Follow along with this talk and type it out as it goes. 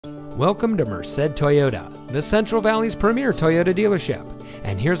Welcome to Merced Toyota, the Central Valley's premier Toyota dealership.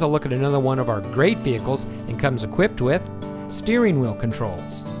 And here's a look at another one of our great vehicles, and comes equipped with steering wheel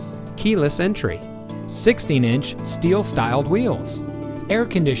controls, keyless entry, 16-inch steel-styled wheels, air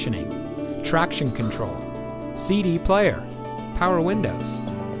conditioning, traction control, CD player, power windows,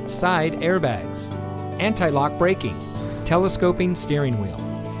 side airbags, anti-lock braking, telescoping steering wheel,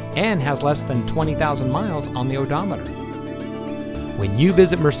 and has less than 20,000 miles on the odometer. When you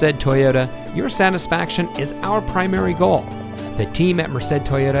visit Merced Toyota, your satisfaction is our primary goal. The team at Merced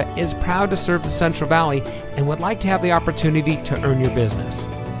Toyota is proud to serve the Central Valley and would like to have the opportunity to earn your business.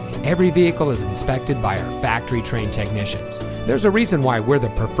 Every vehicle is inspected by our factory-trained technicians. There's a reason why we're the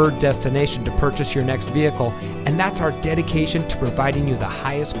preferred destination to purchase your next vehicle, and that's our dedication to providing you the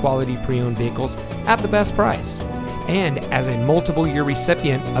highest quality pre-owned vehicles at the best price. And as a multiple-year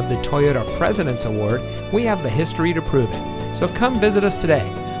recipient of the Toyota President's Award, we have the history to prove it. So come visit us today.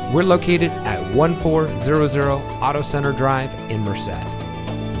 We're located at 1400 Auto Center Drive in Merced.